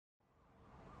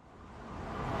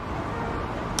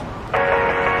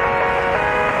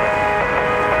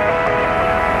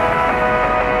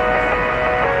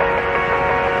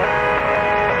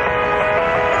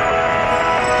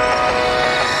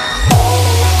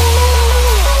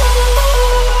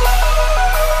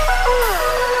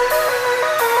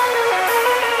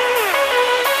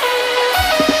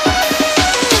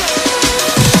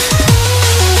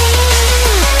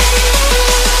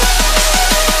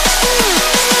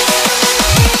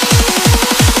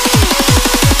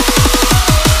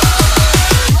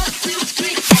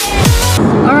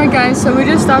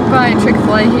stopped by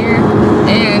Chick-fil-A here,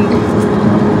 and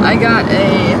I got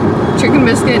a chicken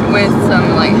biscuit with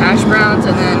some like hash browns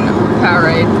and then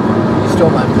Powerade. You stole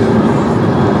my food.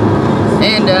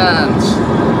 And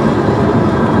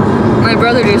my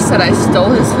brother just said I stole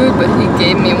his food, but he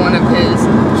gave me one of his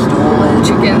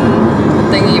chicken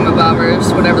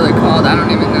thingy-mabobbers, whatever they're called. I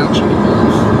don't even know.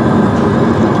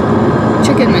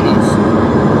 Chicken minis.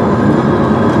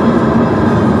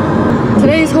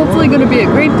 Today's hopefully going to be a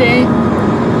great day.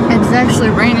 It's actually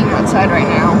raining outside right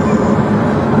now,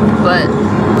 but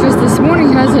just this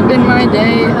morning hasn't been my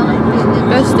day,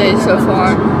 best day so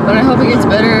far, but I hope it gets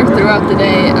better throughout the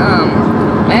day.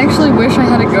 I actually wish I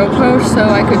had a GoPro so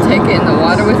I could take it in the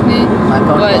water with me,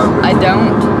 but I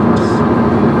don't.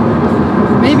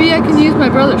 Maybe I can use my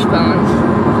brother's phone.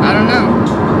 I don't know.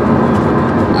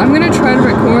 I'm going to try to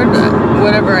record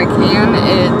whatever I can.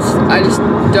 I just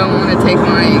don't want to take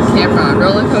my camera on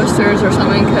roller coasters or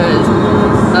something because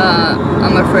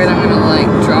I'm afraid I'm going to like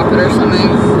drop it or something,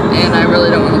 and I really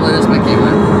don't want to lose my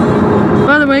camera.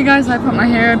 By the way guys, I put my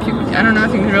hair up. I don't know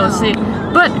if you can really see it,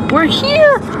 but we're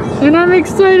here and I'm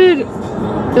excited.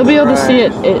 You'll be able to see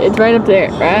it. It's right up there.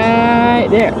 Right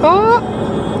there. Oh!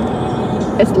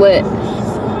 It's lit.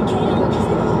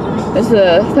 It's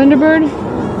a Thunderbird.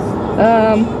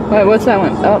 Wait, what's that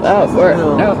one? Oh, where?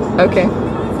 No, okay.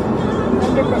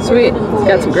 Sweet, it's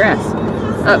got some grass.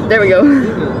 Oh, there we go.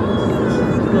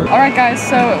 Alright guys,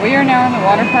 so we are now in the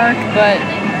water park, but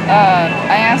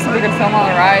I asked if we could film on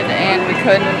the ride and we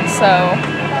couldn't, so,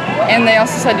 and they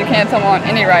also said you can't film on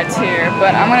any rides here,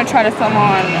 but I'm going to try to film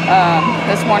on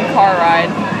this one car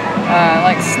ride,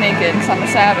 like sneak it because I'm a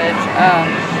savage.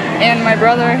 And my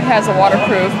brother has a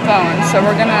waterproof phone, so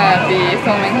we're going to be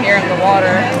filming here in the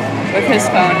water with his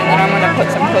phone, and then I'm going to put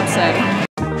some clips in.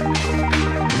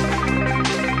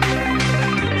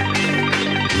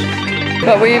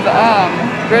 But we've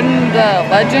ridden the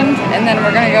Legend, and then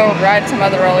we're going to go ride some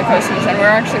other roller coasters, and we're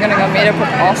actually going to go meet up with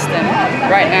Austin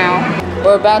right now.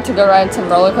 We're about to go ride some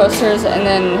roller coasters, and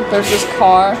then there's this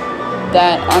car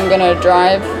that I'm going to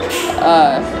drive.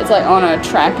 It's like on a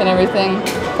track and everything.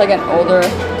 It's like an older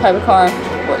type of car.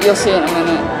 Well, you'll see it in a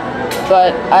minute.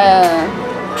 But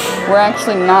we're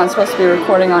actually not supposed to be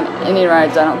recording on any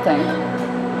rides, I don't think.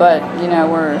 But, you know,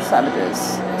 we're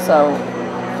savages. So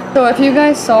if you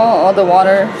guys saw all the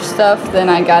water stuff, then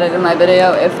I got it in my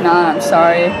video. If not, I'm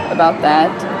sorry about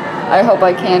that. I hope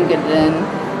I can get it in.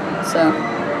 So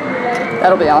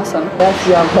that'll be awesome.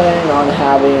 Actually, I'm planning on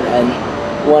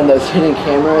having one of those hidden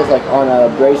cameras, like on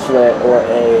a bracelet or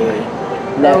a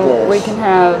necklace. We can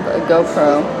have a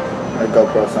GoPro. A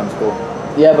GoPro sounds cool.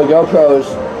 Yeah, but GoPros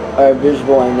are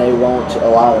visible and they won't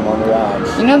allow them on the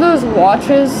rides. You know those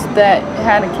watches that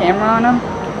had a camera on them?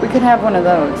 We could have one of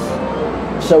those.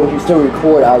 So we can still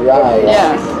record our rides.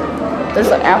 Yeah. There's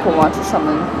an Apple Watch or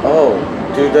something. Oh,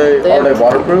 are they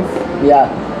waterproof? Yeah.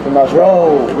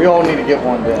 Bro, we all need to get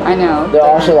one then. I know. They're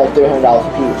also like $300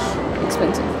 a piece.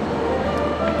 Expensive.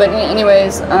 But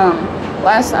anyways,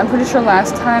 I'm pretty sure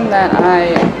last time that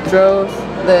I drove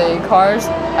the cars,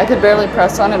 I could barely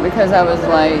press on it because I was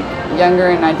like younger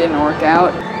and I didn't work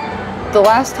out. The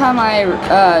last time I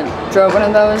drove one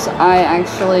of those, I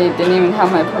actually didn't even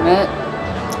have my permit,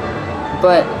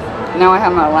 but now I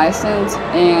have my license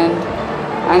and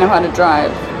I know how to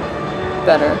drive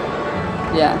better.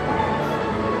 Yeah.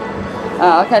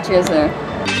 I'll catch you guys there.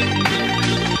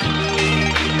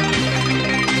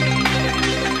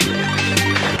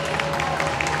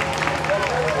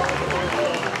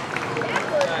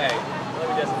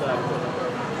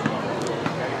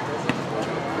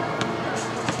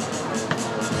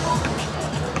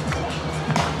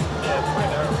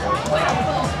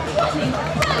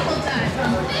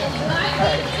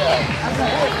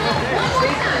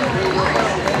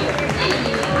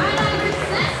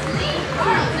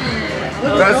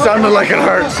 That sounded like it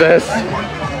hurt, sis.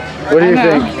 What do you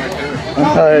think?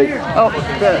 Oh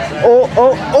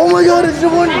my God! It's the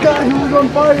one guy who was on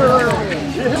fire.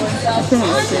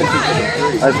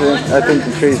 I think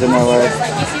the trees in my way.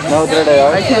 No, there they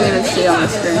are. I can't even see on the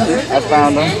screen here. I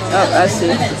found them. Oh, I see.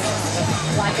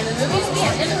 Like in the movies, we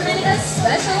have implemented a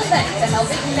special effect to help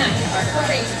ignite our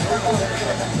courageous reporter.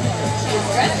 She is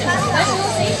dressed in special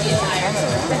safety attire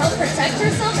to help protect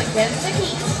herself against the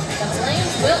heat the flames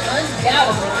will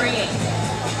undoubtedly create.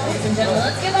 Ladies and gentlemen,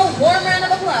 let's give a warm round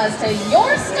of applause to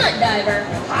your stunt diver,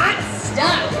 Hot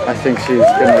Stuff. I think she's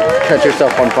gonna catch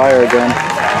herself on fire again.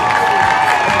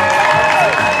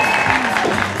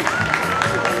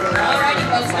 Alrighty,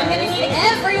 folks, I'm gonna need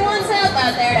everyone's help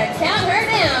out there to count her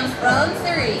down from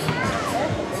 3.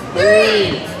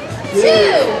 3,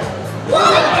 2, 1.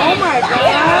 Oh my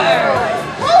God!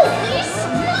 Holy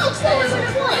smokes!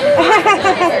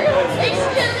 Ladies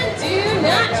and gentlemen, do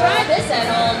not try this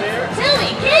at home. Tell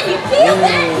me, can you feel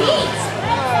that heat?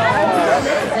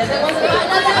 Says it wasn't hot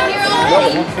enough out here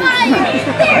already.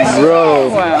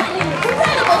 Bro. Wow.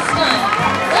 Incredible stunt.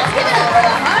 Let's give it up for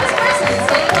the hottest person in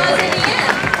St. Claus, Indiana.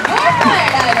 Our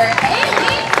fire diver,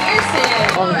 Aileen Pearson.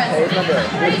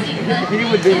 He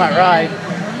would be my ride.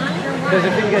 Because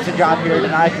if he gets a job here,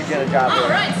 then I could get a job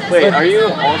here. Wait, are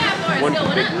you on one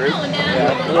big group?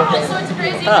 Yeah. All sorts of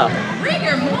crazy.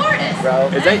 Rigor mortis. Bro.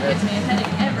 Is that? Gives me a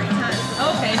headache every time.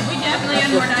 Okay, we definitely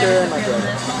have more divers to feel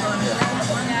this. Hold on just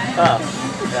one guy. Oh,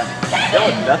 yeah. That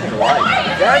was nothing alike.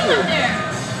 Exactly. There.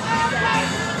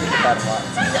 Bad a lot.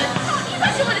 You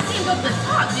guys don't want to see him go to the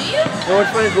top, do you? No,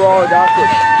 what's funny is we're all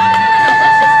adopted. Okay, no.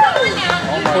 Let's just go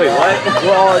on down. Wait, what?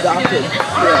 We're all adopted.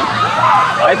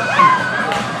 I,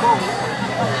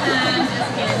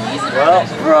 well,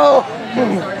 Bro!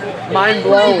 Mind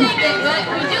blown.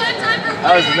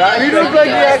 I was not You look like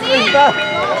you actually stopped.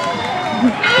 Okay,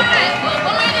 well,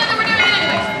 one way or the other, we're doing it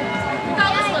anyways. We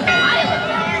call this one Pilot.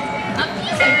 A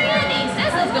piece of candy.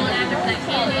 Cecil's going after for that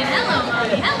candy. And hello,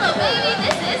 Mommy. Hello, baby.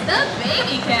 This is the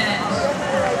baby cat.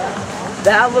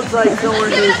 That looks like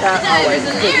someone who's had. Oh, wait.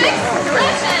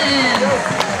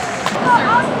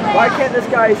 Why can't this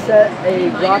guy set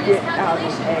a rocket out in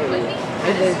A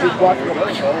and then just walk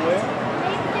away?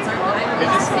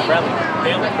 it's just friendly,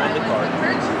 family-friendly car.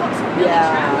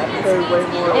 Yeah, they're way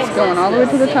more. It's going all the way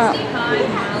to the top.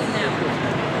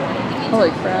 Holy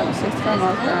crap, 65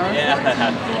 miles per hour. Yeah, that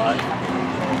happens a lot.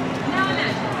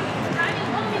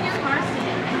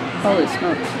 Holy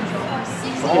smokes.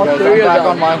 All Guys, three I'm back of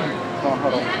on them. my. Oh,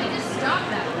 hold on.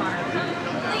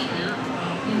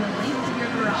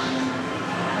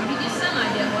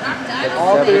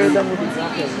 All three of them would be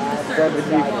nothing. 70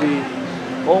 feet.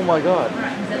 Oh my god.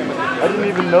 I didn't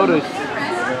even notice.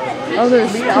 Oh,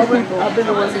 there's Me, two I've people. been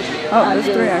the one Oh, there's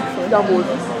three actually. stumbled,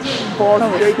 falls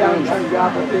Oh, straight down, it's trying to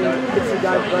grab the thing, hits the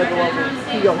guy right below me.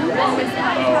 He goes down.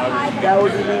 That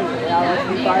would be me. That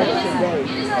would be 5 or 6 days.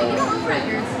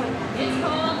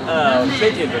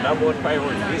 Safety is the number one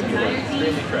priority. These people are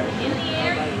extremely trash.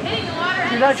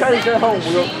 You're not trying to stay home.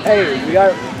 Hey, we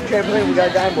got a trampoline, we got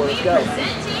a dime board, let's go.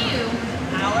 Present to you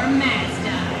our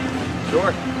mascot.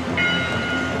 Sure.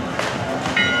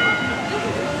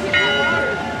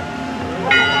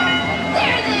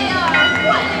 There they are!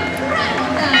 What an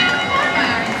incredible dive! Performed by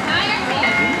our entire team.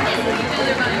 Missing each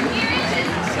other by a mere inches.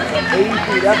 Let's give it 80 one more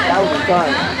feet up, time that was for fun.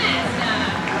 the mascot.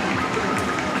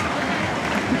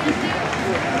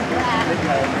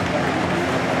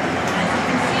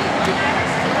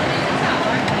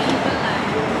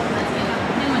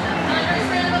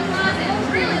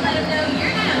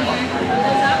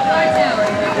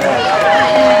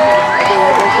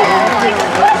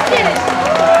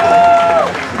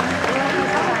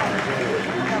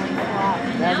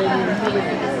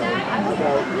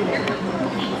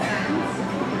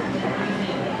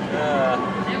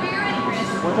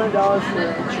 $100 for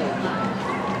insurance.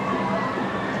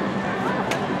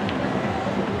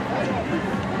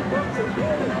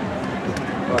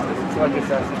 It's like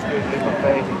Assassin's Creed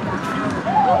buffet.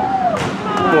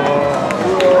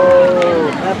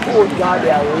 Whoa, that poor guy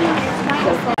got loose.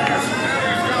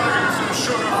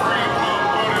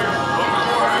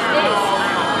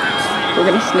 We're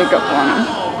gonna sneak up on him.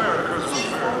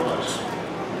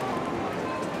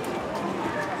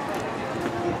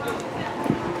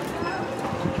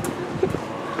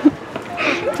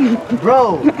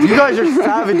 Bro, you guys are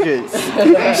savages.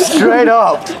 Straight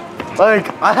up. Like,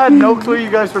 I had no clue you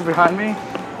guys were behind me.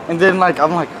 And then, like,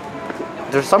 I'm like,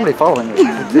 there's somebody following me.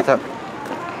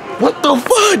 What the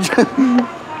fudge?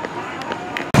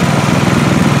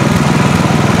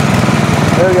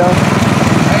 There we go.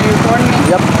 Are you recording me?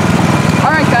 Yep.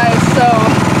 Alright guys, so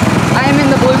I am in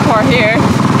the blue car here,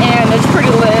 and it's pretty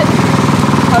lit.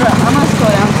 Hold up, I'm gonna slow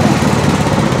down some.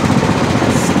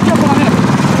 Step on it.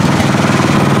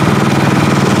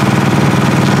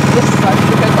 This sucks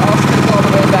because Austin's all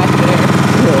the way back there.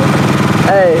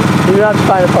 Hey, you don't have to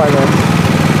find a partner.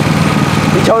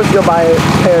 He told us to go buy a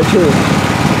pair too.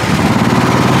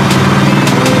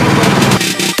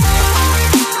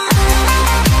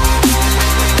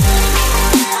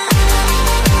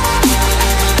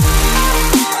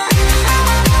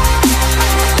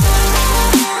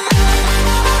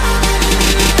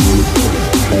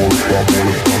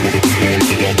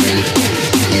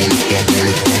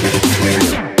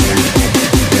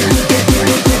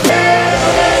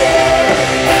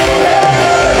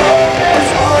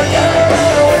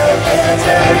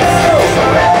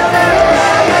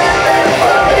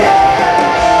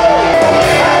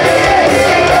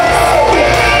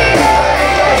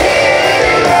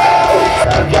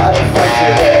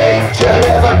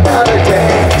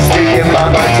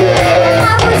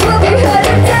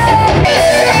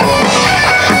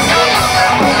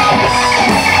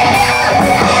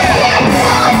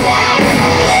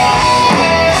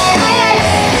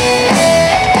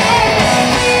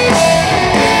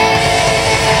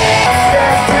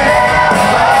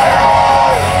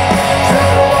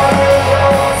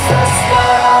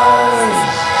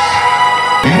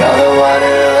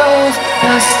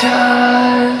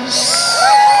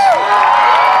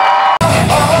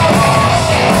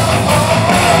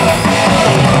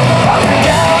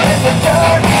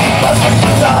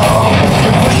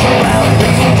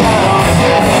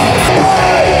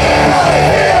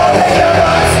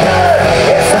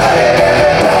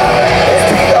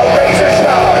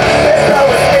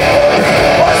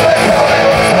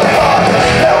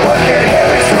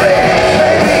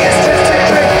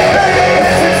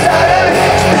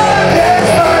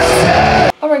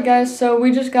 guys, so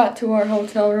we just got to our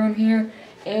hotel room here,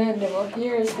 and well,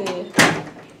 here is the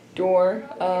door,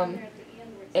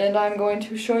 and I'm going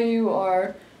to show you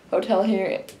our hotel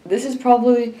here. This is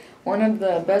probably one of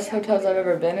the best hotels I've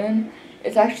ever been in.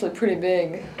 It's actually pretty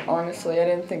big, honestly. I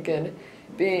didn't think it'd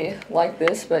be like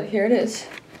this, but here it is.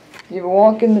 You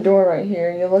walk in the door right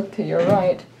here, you look to your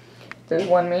right, there's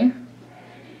one me,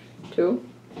 two,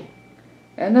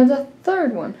 and there's a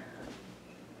third one.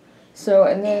 So,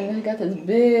 and then we got this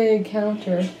big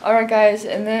counter. Alright guys,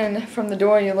 and then from the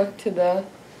door you look to the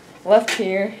left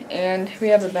here, and we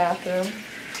have a bathroom.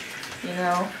 You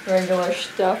know, regular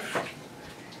stuff.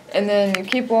 And then you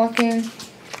keep walking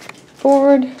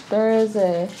forward, there is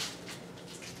a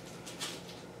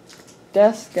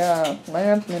desk,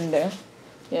 lamp in there.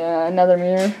 Yeah, another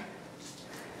mirror.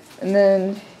 And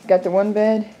then you got the one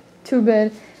bed, two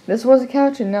bed. This was a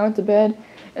couch and now it's a bed.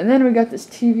 And then we got this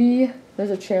TV. There's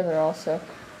a chair there also.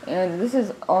 And this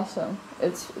is awesome.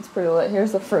 It's pretty lit.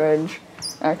 Here's the fridge,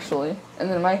 actually. And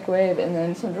then a microwave and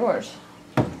then some drawers.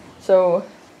 So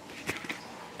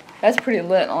that's pretty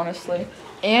lit, honestly.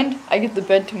 And I get the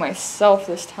bed to myself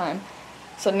this time.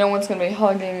 So no one's going to be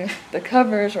hugging the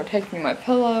covers or taking my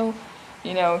pillow.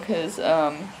 You know, because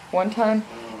one time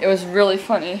it was really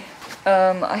funny.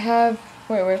 I have,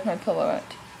 wait, where's my pillow at?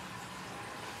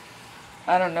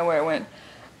 I don't know where it went.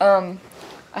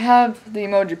 I have the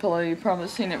emoji pillow, you've probably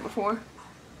seen it before.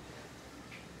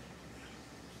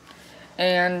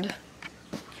 And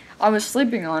I was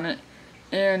sleeping on it,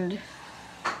 and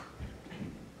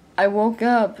I woke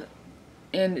up,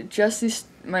 and Jesse,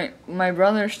 my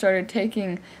brother, started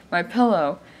taking my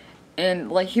pillow, and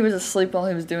like he was asleep while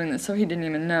he was doing this, so he didn't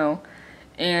even know.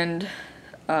 And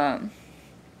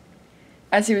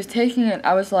as he was taking it,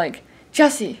 I was like,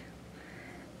 Jesse,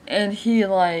 and he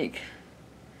like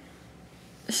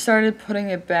started putting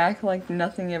it back like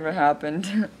nothing ever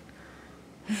happened.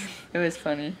 It was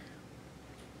funny.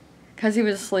 Because he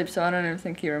was asleep, so I don't even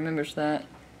think he remembers that.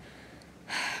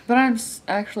 But I'm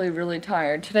actually really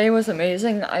tired. Today was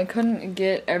amazing. I couldn't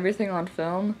get everything on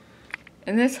film.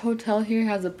 And this hotel here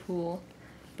has a pool.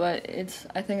 But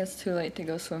I think it's too late to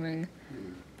go swimming.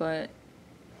 But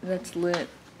that's lit.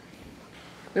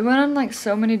 We went on like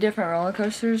so many different roller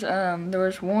coasters. There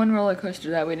was one roller coaster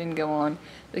that we didn't go on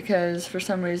because for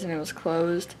some reason it was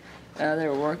closed. They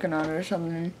were working on it or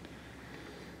something.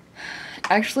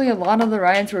 Actually, a lot of the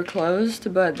rides were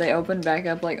closed, but they opened back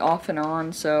up like off and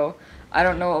on, so I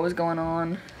don't know what was going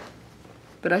on.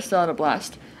 But I still had a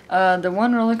blast. The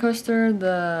one roller coaster,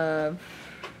 the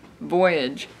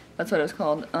Voyage, that's what it's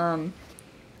called.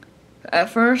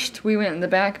 At first, we went in the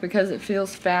back because it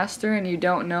feels faster and you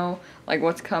don't know like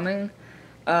what's coming.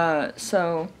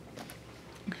 So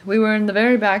we were in the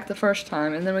very back the first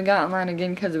time, and then we got in line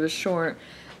again because it was short,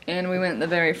 and we went in the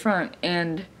very front.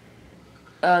 And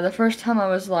the first time I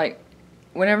was like,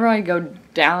 whenever I go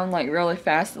down like really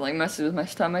fast, it like messes with my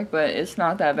stomach, but it's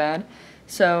not that bad.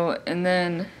 So, and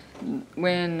then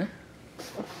when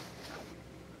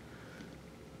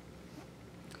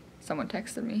someone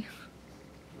texted me.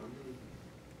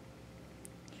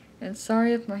 And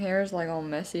sorry if my hair is like all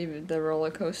messy, but the roller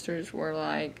coasters were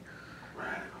like,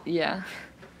 yeah.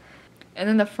 And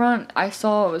then the front, I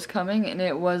saw it was coming, and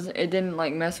it didn't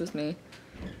like mess with me.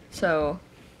 So,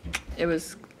 it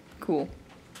was cool.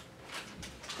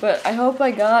 But I hope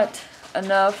I got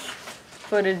enough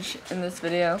footage in this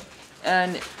video.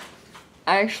 And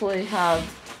I actually have,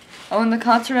 oh, and the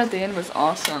concert at the end was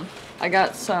awesome. I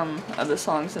got some of the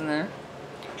songs in there.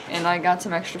 And I got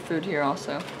some extra food here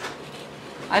also.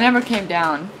 I never came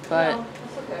down, but No,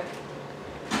 it's okay.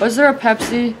 was there a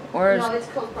Pepsi or No, it's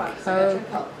Coke products. I got you a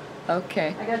Coke.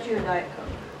 Okay, I got you a Diet Coke.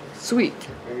 sweet.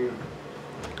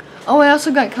 Oh, I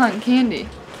also got cotton candy.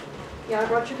 Yeah, I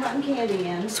brought your cotton candy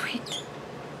in. Sweet.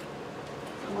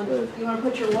 You want to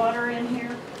put your water in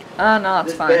here? No,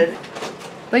 it's fine.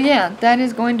 But yeah, that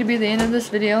is going to be the end of this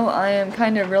video. I am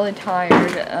kind of really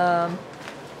tired.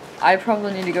 I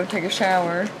probably need to go take a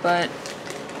shower, but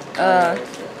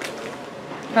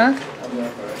huh?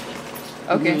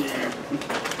 Okay.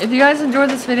 If you guys enjoyed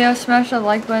this video, smash that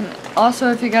like button.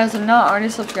 Also, if you guys are not already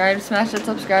subscribed, smash that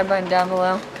subscribe button down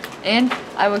below. And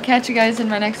I will catch you guys in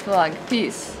my next vlog.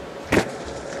 Peace.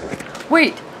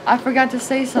 Wait, I forgot to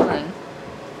say something.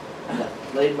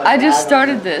 I just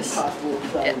started this.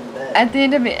 At the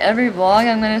end of every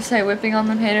vlog, I'm going to say, whipping on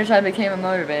them haters, I became a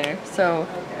motivator. So,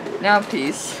 now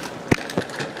peace.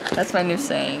 That's my new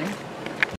saying.